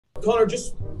Connor,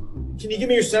 just can you give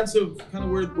me your sense of kind of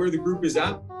where the group is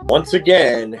at? Once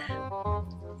again,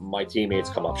 my teammates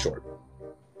come up short.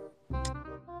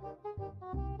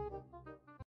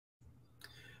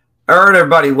 All right,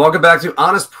 everybody, welcome back to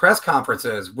Honest Press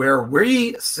Conferences, where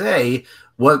we say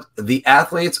what the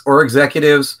athletes or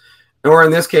executives, or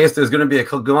in this case, there's going to be a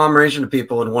conglomeration of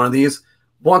people in one of these,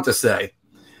 want to say.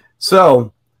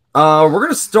 So we're going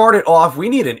to start it off. We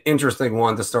need an interesting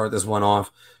one to start this one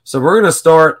off. So we're going to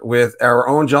start with our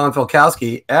own John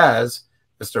Filkowski as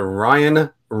Mr.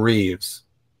 Ryan Reaves.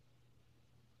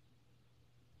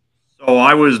 So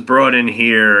I was brought in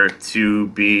here to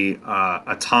be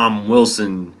a Tom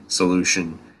Wilson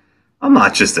solution. I'm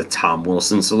not just a Tom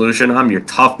Wilson solution. I'm your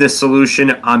toughness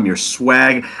solution. I'm your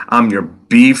swag. I'm your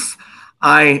beef.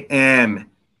 I am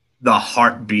the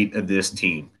heartbeat of this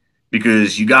team.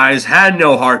 Because you guys had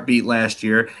no heartbeat last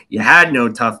year, you had no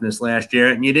toughness last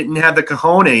year, and you didn't have the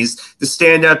cojones to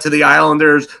stand up to the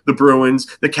Islanders, the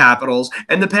Bruins, the Capitals,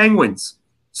 and the Penguins.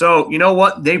 So, you know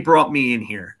what? They brought me in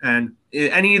here. And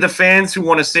any of the fans who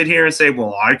want to sit here and say,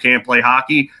 well, I can't play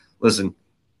hockey, listen,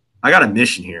 I got a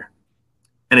mission here.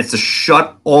 And it's to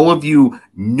shut all of you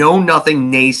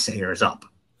know-nothing naysayers up.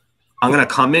 I'm going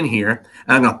to come in here,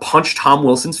 and I'm going to punch Tom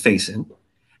Wilson's face in.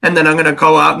 And then I'm going to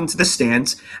go out into the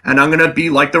stands, and I'm going to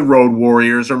be like the Road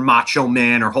Warriors or Macho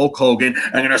Man or Hulk Hogan.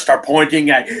 I'm going to start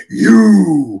pointing at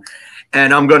you.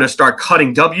 And I'm going to start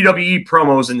cutting WWE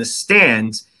promos in the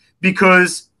stands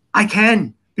because I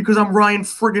can. Because I'm Ryan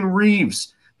friggin'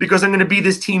 Reaves. Because I'm going to be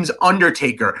this team's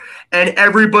Undertaker. And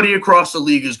everybody across the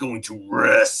league is going to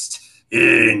rest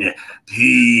in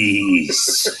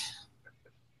peace.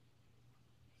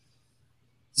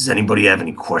 Does anybody have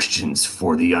any questions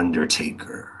for the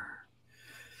Undertaker?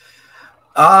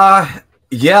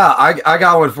 Yeah, I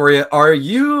got one for you. Are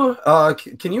you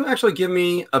can you actually give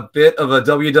me a bit of a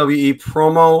WWE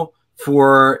promo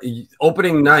for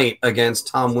opening night against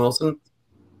Tom Wilson?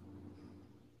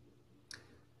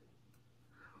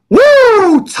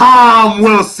 Woo! Tom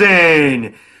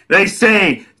Wilson! They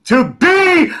say to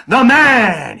be the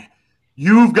man,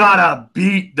 you've got to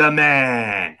beat the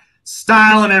man.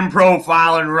 Styling and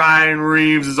profiling Ryan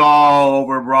Reaves is all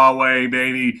over Broadway,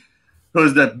 baby.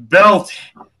 Because the belt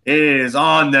is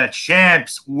on the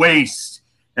champ's waist.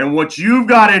 And what you've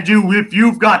got to do if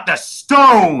you've got the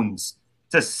stones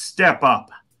to step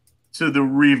up to the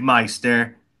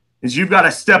Reavemeister is you've got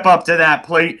to step up to that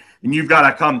plate and you've got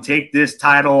to come take this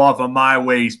title off of my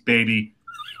waist, baby.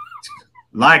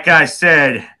 Like I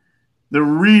said, the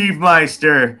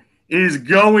Reavemeister is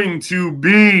going to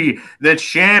be the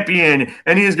champion,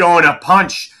 and he's going to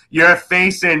punch your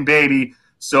face in, baby.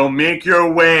 So make your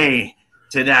way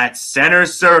to that center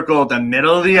circle, the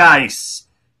middle of the ice.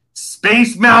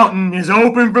 Space Mountain is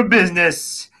open for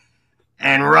business,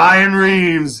 and Ryan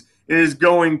Reaves is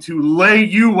going to lay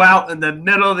you out in the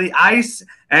middle of the ice,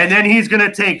 and then he's going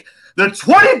to take the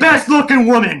 20 best-looking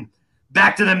women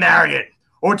back to the Marriott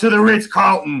or to the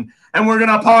Ritz-Carlton, and we're going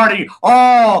to party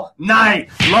all night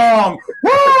long.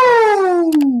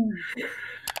 Woo!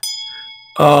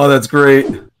 Oh, that's great.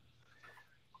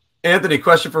 Anthony,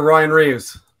 question for Ryan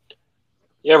Reaves.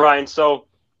 Yeah, Ryan. So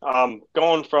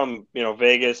going from,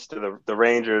 Vegas to the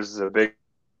Rangers is a big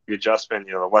adjustment,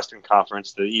 the Western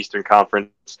Conference, the Eastern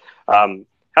Conference.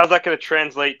 How's that going to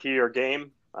translate to your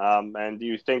game? And do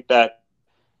you think that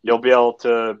you'll be able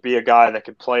to be a guy that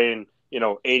could play in,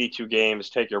 82 games,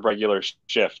 take your regular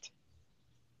shift?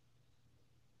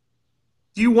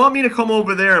 Do you want me to come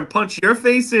over there and punch your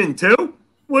face in too?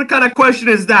 What kind of question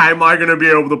is that? Am I going to be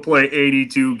able to play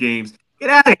 82 games? Get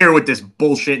out of here with this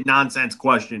bullshit nonsense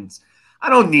questions. I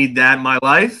don't need that in my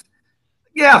life.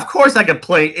 Yeah, of course I can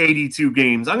play 82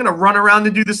 games. I'm going to run around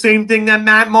and do the same thing that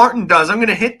Matt Martin does. I'm going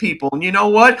to hit people. And you know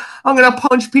what? I'm going to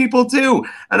punch people too.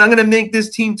 And I'm going to make this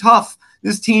team tough.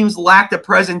 This team's lacked a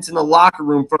presence in the locker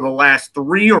room for the last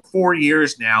 3 or 4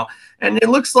 years now. And it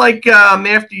looks like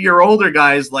after your older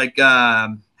guys like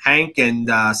Hank and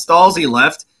Stalzy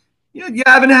left, you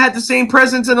haven't had the same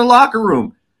presence in the locker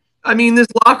room. I mean, this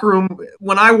locker room,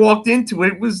 when I walked into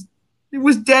it, it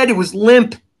was dead. It was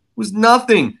limp. It was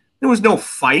nothing. There was no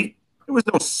fight. There was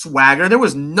no swagger. There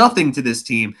was nothing to this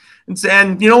team.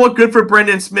 And you know what? Good for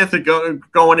Brendan Smith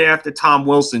going after Tom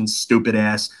Wilson's stupid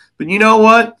ass. But you know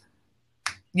what?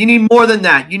 You need more than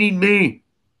that. You need me.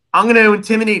 I'm going to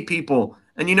intimidate people.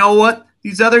 And you know what?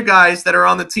 These other guys that are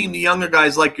on the team, the younger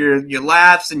guys like your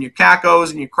Laughs and your Kakkos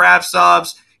and your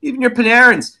Kravtsovs, even your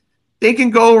Panarins, they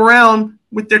can go around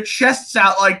with their chests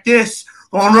out like this.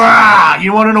 Going, rah!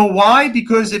 You want to know why?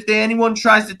 Because if anyone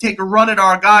tries to take a run at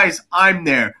our guys, I'm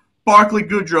there. Barclay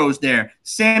Goodrow's there.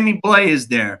 Sammy Blais is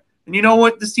there. And you know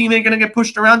what? This team ain't going to get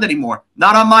pushed around anymore.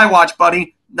 Not on my watch,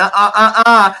 buddy.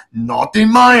 Not in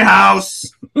my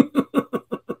house.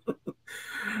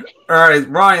 All right,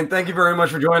 Ryan, thank you very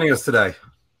much for joining us today.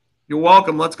 You're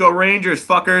welcome. Let's go Rangers,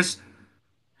 fuckers.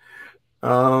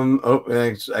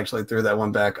 I actually threw that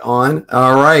one back on.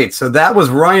 All right, so that was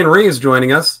Ryan Reaves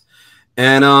joining us.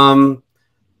 And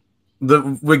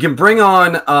we can bring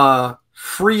on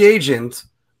free agent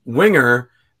winger,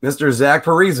 Mr. Zach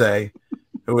Parise,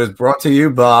 who is brought to you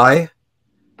by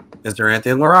Mr.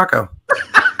 Anthony Larocco.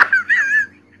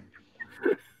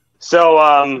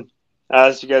 So,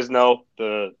 as you guys know,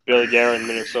 the Billy Guerin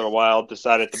Minnesota Wild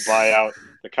decided to buy out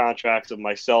the contracts of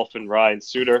myself and Ryan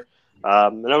Suter.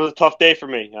 And it was a tough day for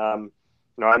me. I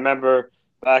remember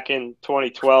back in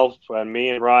 2012 when me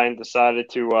and Ryan decided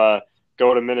to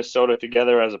go to Minnesota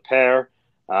together as a pair.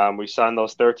 We signed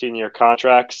those 13-year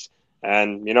contracts.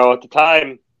 And, at the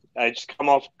time, I just come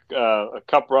off a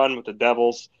cup run with the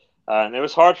Devils. And it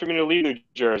was hard for me to leave New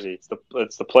Jersey.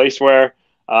 It's the place where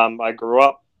I grew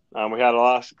up. We had a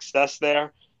lot of success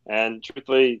there. And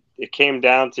truthfully, it came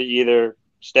down to either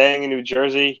staying in New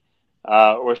Jersey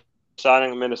or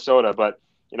signing in Minnesota. But,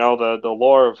 the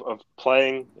lure of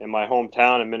playing in my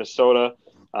hometown in Minnesota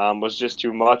was just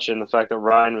too much. And the fact that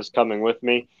Ryan was coming with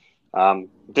me.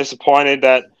 Disappointed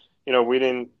that, we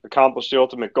didn't accomplish the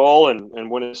ultimate goal and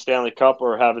win a Stanley Cup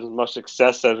or have as much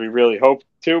success as we really hoped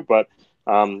to. But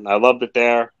I loved it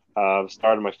there.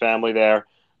 Started my family there.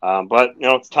 But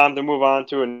it's time to move on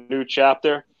to a new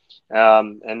chapter.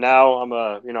 And now I'm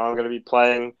going to be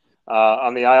playing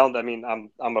on the island. I mean,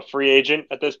 I'm a free agent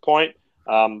at this point.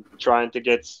 Trying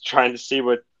to see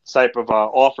what type of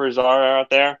offers are out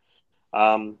there.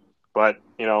 But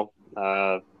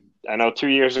I know 2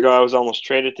 years ago I was almost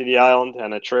traded to the island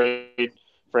and a trade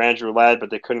for Andrew Ladd, but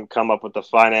they couldn't come up with the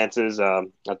finances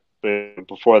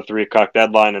before the 3 o'clock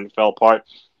deadline and it fell apart.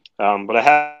 But I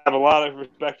have a lot of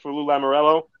respect for Lou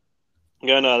Lamoriello.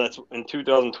 Again, that's in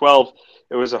 2012.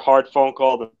 It was a hard phone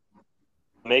call to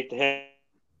make to him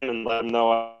and let him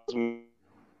know I was in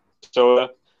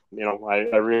Minnesota.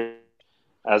 I really,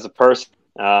 as a person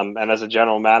and as a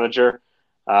general manager,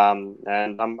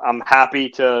 and I'm happy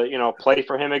to play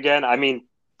for him again. I mean,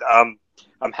 I'm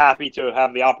happy to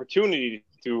have the opportunity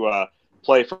to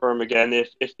play for him again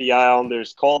if the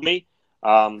Islanders called me.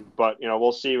 But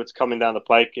we'll see what's coming down the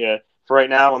pike. For right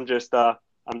now, I'm just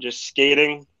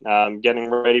skating, getting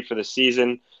ready for the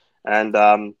season, and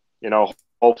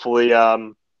hopefully I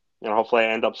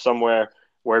end up somewhere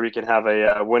where we can have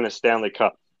win a Stanley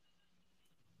Cup.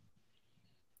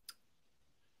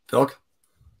 Phil?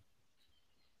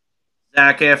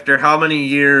 Zach, after how many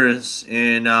years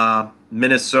in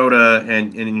Minnesota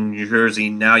and in New Jersey,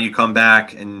 now you come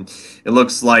back and it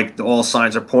looks like all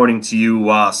signs are pointing to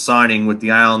you signing with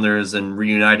the Islanders and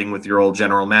reuniting with your old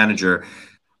general manager.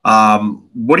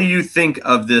 What do you think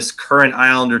of this current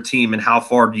Islander team and how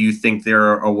far do you think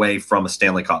they're away from a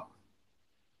Stanley Cup?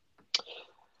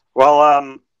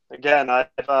 Well, again,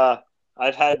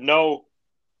 I've had no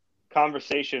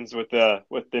conversations with the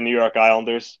New York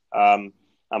Islanders.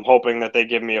 I'm hoping that they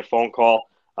give me a phone call.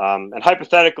 And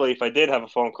hypothetically, if I did have a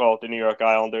phone call with the New York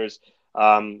Islanders,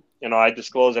 I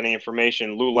disclose any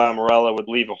information, Lou Lamoriello would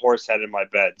leave a horse head in my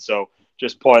bed. So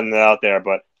just pointing it out there.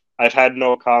 But I've had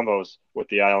no combos with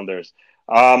the Islanders.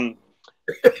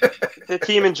 The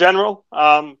team in general,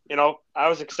 I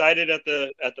was excited at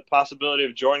the possibility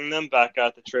of joining them back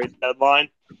at the trade deadline.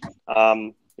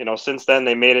 Since then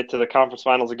they made it to the conference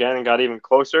finals again and got even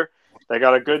closer. They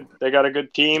got a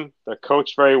good team. They're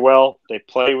coached very well. They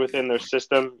play within their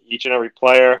system. Each and every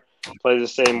player plays the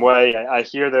same way. I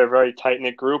hear they're a very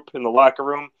tight-knit group in the locker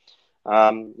room.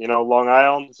 Long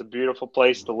Island is a beautiful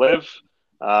place to live.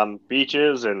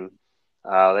 Beaches, and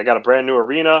they got a brand new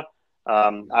arena.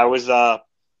 I was out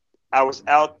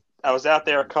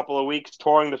there a couple of weeks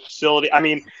touring the facility. I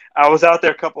mean, I was out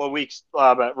there a couple of weeks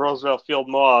at Roosevelt Field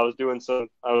Mall. I was doing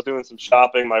some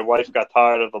shopping. My wife got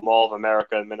tired of the Mall of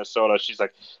America in Minnesota. She's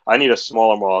like, I need a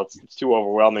smaller mall. It's too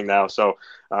overwhelming now. So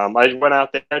I went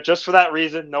out there just for that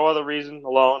reason. No other reason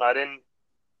alone. I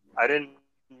didn't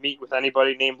meet with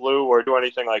anybody named Lou or do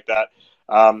anything like that.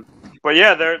 But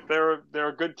yeah, they're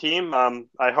a good team.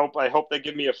 I hope they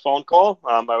give me a phone call.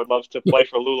 I would love to play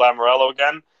for Lou Lamoriello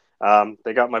again.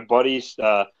 They got my buddies,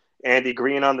 Andy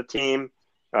Green on the team.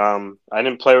 I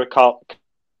didn't play with Kyle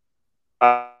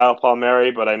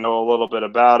Palmieri, but I know a little bit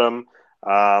about him.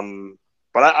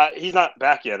 But he's not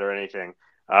back yet or anything.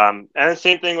 And the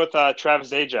same thing with Travis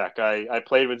Zajac. I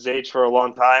played with Zage for a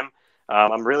long time.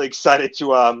 I'm really excited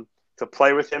to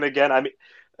play with him again. I mean,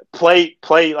 play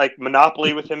like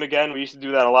Monopoly with him again. We used to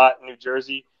do that a lot in New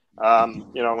Jersey.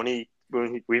 You know,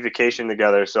 when we vacation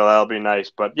together, so that'll be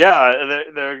nice. But yeah,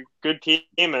 they're a good team,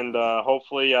 and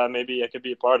hopefully, maybe I could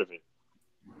be a part of it.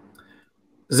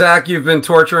 Zach, you've been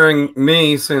torturing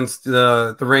me since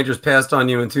the Rangers passed on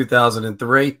you in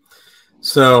 2003.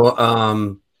 So,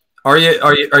 are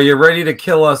you ready to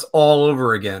kill us all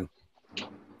over again?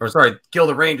 Or sorry, kill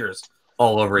the Rangers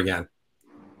all over again?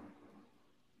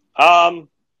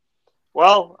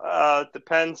 Well,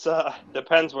 depends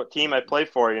what team I play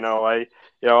for. I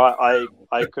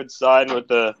could sign with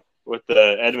the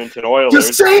Edmonton Oilers.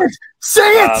 Just say it.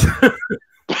 Say it.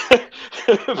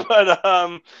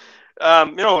 But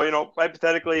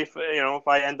hypothetically, if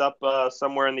I end up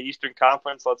somewhere in the Eastern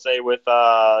Conference, let's say with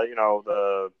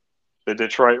the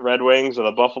Detroit Red Wings or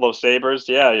the Buffalo Sabres,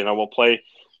 we'll play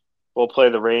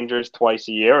the Rangers twice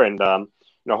a year, and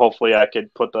hopefully I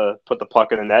could put the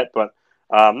puck in the net. But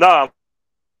no,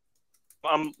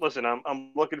 I'm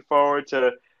looking forward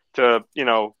to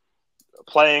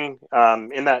playing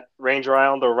in that Ranger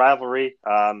Islander rivalry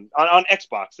on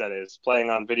Xbox, that is,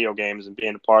 playing on video games and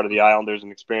being a part of the Islanders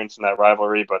and experiencing that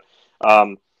rivalry. But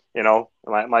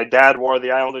my dad wore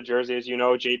the Islander jersey, as you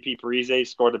know. JP Parise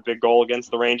scored a big goal against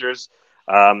the Rangers.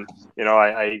 I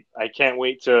can't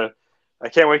wait to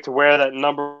wear that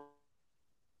number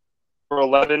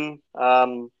 11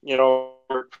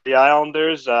 for the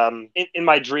Islanders in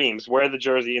my dreams. Wear the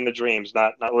jersey in the dreams,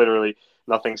 not literally.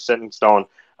 Nothing set in stone.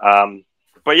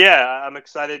 But yeah, I'm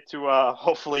excited to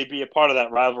hopefully be a part of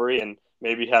that rivalry and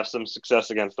maybe have some success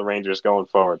against the Rangers going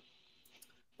forward.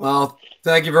 Well,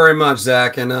 thank you very much,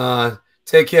 Zach, and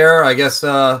take care. I guess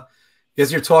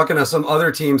you're talking to some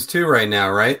other teams too right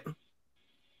now, right?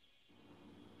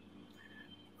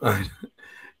 All right.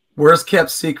 Worst kept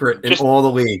secret in all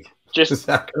the league. Just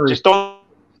don't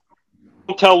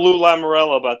tell Lou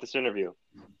Lamoriello about this interview.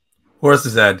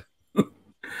 Horse's head.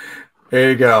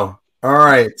 There you go. All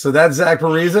right, so that's Zach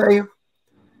Parise,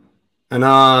 and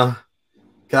God,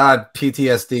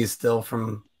 PTSD still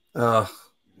from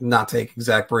not taking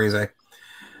Zach Parise.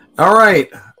 All right,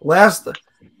 last,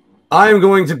 I'm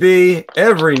going to be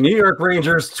every New York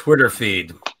Rangers Twitter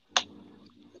feed.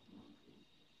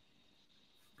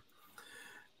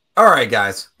 All right,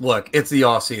 guys, look, it's the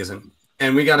off season,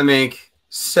 and we got to make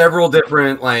several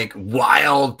different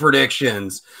wild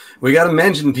predictions. We got to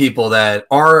mention people that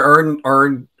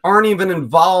aren't even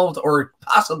involved or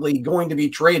possibly going to be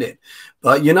traded.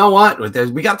 But you know what? We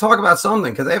got to talk about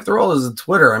something, because after all, this is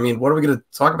Twitter. I mean, what are we going to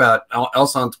talk about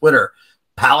else on Twitter?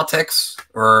 Politics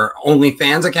or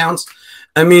OnlyFans accounts?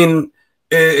 I mean,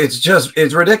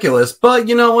 it's ridiculous. But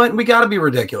you know what? We got to be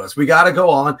ridiculous. We got to go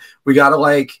on. We got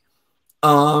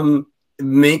to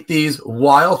make these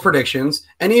wild predictions,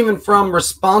 and even from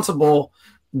responsible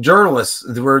journalists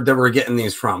that we're getting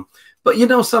these from. But you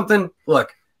know something?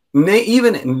 Look,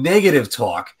 even negative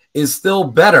talk is still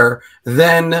better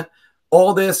than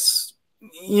all this,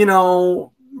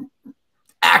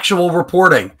 actual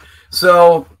reporting.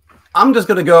 So I'm just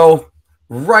going to go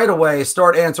right away,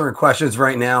 start answering questions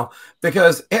right now,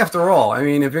 because after all, I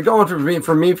mean, if you're going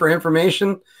for me for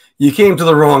information, you came to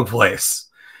the wrong place.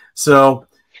 So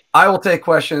I will take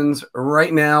questions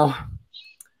right now.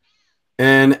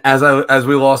 And as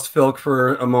we lost Phil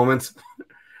for a moment,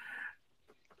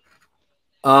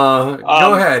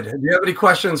 go ahead. Do you have any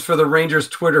questions for the Rangers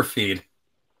Twitter feed?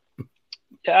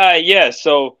 Yeah.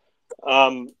 So,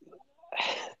 how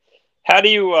do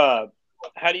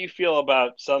you feel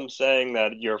about some saying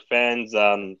that your fans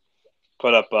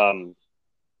put up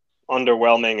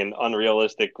underwhelming and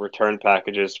unrealistic return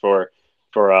packages for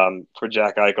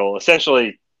Jack Eichel?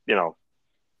 Essentially,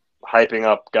 hyping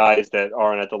up guys that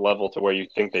aren't at the level to where you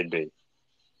think they'd be.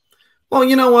 Well,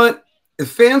 you know what?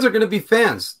 If fans are going to be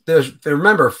fans.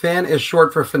 Remember, fan is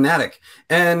short for fanatic.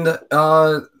 And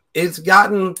it's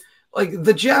gotten,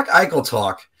 the Jack Eichel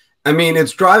talk, I mean,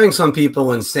 it's driving some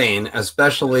people insane,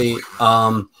 especially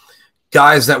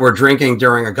guys that were drinking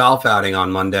during a golf outing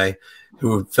on Monday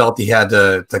who felt he had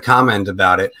to comment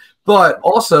about it. But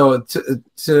also,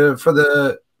 for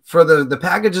the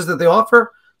packages that they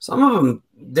offer, some of them,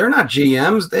 they're not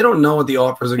GMs. They don't know what the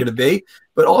offers are going to be.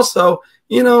 But also,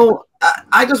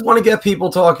 I just want to get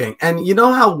people talking. And you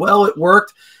know how well it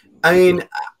worked? I mean,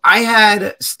 I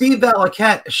had Steve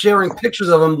Valiquette sharing pictures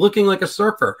of him looking like a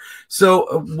surfer.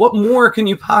 So what more can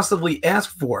you possibly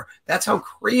ask for? That's how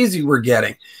crazy we're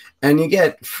getting. And you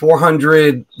get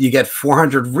 400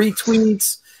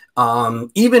 retweets,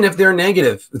 even if they're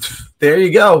negative. There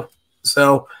you go.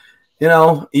 So,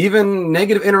 even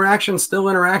negative interaction, still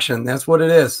interaction. That's what it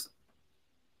is.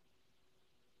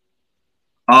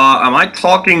 Am I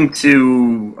talking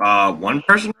to one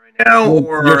person right now,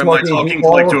 or You're am I talking talking to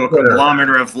all like of to a Twitter.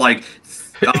 conglomerate of like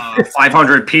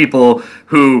 500 people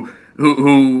who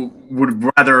would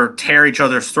rather tear each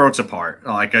other's throats apart?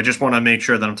 Like, I just want to make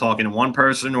sure that I'm talking to one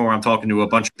person, or I'm talking to a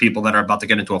bunch of people that are about to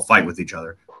get into a fight with each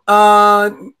other.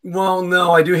 Well,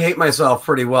 no, I do hate myself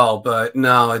pretty well, but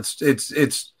no, it's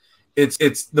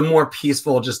the more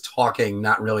peaceful, just talking.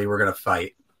 Not really. We're gonna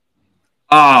fight.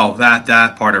 Oh,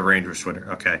 that part of Rangers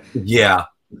Twitter. Okay. Yeah,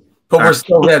 but we're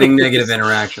still getting negative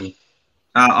interaction.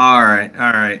 All right.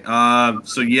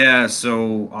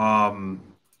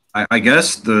 I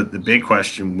guess the big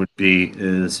question would be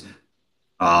is,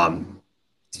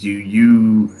 do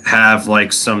you have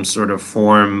like some sort of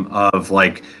form of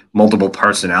like multiple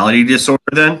personality disorder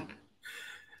then?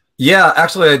 Yeah,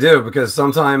 actually, I do, because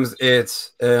sometimes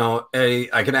it's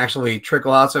I can actually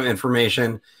trickle out some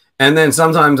information, and then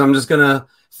sometimes I'm just gonna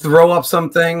throw up some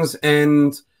things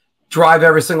and drive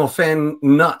every single fan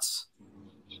nuts.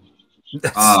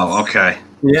 Oh, okay.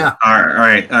 Yeah. All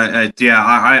right.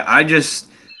 I just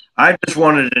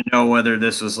wanted to know whether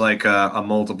this was like a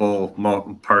multiple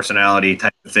personality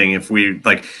type of thing. If we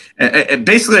like,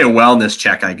 basically a wellness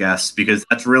check, I guess, because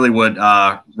that's really what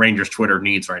Rangers Twitter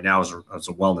needs right now is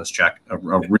a wellness check, a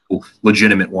real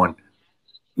legitimate one.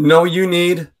 No, you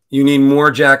need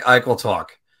more Jack Eichel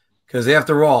talk, because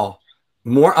after all,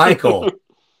 more Eichel.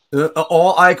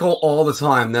 All Eichel all the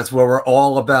time. That's what we're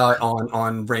all about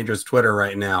on Rangers Twitter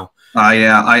right now.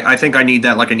 Yeah, I think I need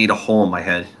that. Like I need a hole in my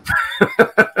head.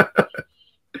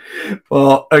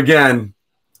 Well, again,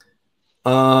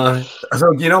 so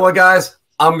you know what, guys?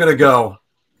 I'm gonna go,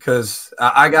 because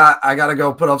I got to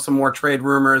go put up some more trade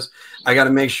rumors. I got to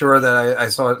make sure that I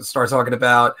start talking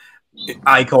about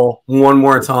Eichel one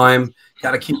more time.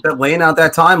 Got to keep laying out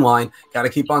that timeline. Got to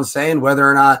keep on saying whether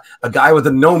or not a guy with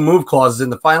a no move clause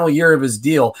in the final year of his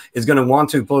deal is going to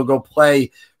want to go play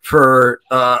for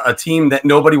a team that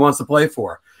nobody wants to play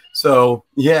for. So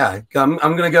yeah, I'm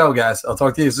going to go, guys. I'll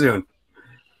talk to you soon.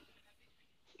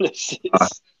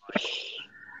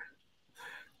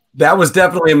 That was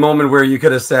definitely a moment where you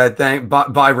could have said,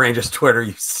 bye Rangers Twitter,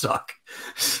 you suck.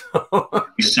 You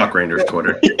suck, Rangers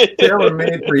Twitter. They were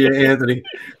made for you, Anthony.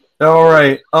 All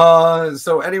right.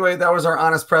 So anyway, that was our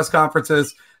honest press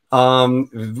conferences.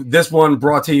 This one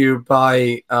brought to you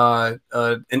by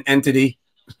an entity.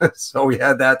 So we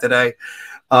had that today.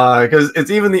 Because it's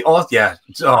even the yeah.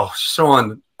 Oh,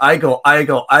 Sean, Eichel,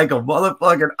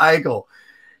 motherfucking Eichel.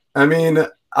 I mean,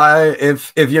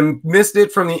 if you missed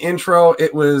it from the intro,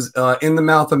 it was In the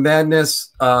Mouth of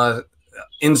Madness,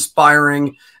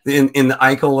 inspiring in the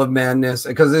Eichel of madness,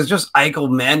 because there's just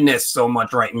Eichel madness so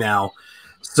much right now.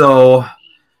 So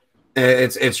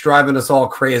it's driving us all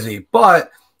crazy.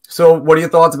 But so what are your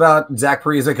thoughts about Zach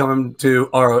Parise coming to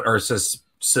or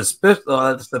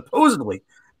supposedly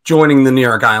joining the New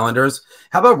York Islanders?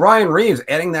 How about Ryan Reaves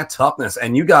adding that toughness?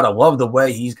 And you got to love the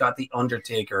way he's got the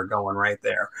Undertaker going right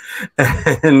there.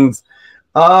 And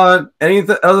any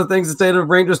other things to say to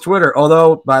Rangers Twitter?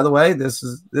 Although, by the way, this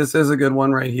is a good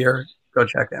one right here. Go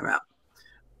check them out.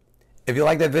 If you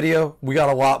like that video, we got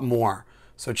a lot more.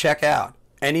 So check out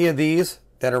any of these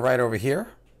that are right over here.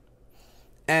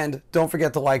 And don't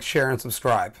forget to like, share, and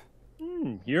subscribe.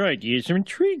 Your ideas are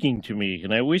intriguing to me,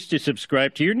 and I wish to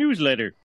subscribe to your newsletter.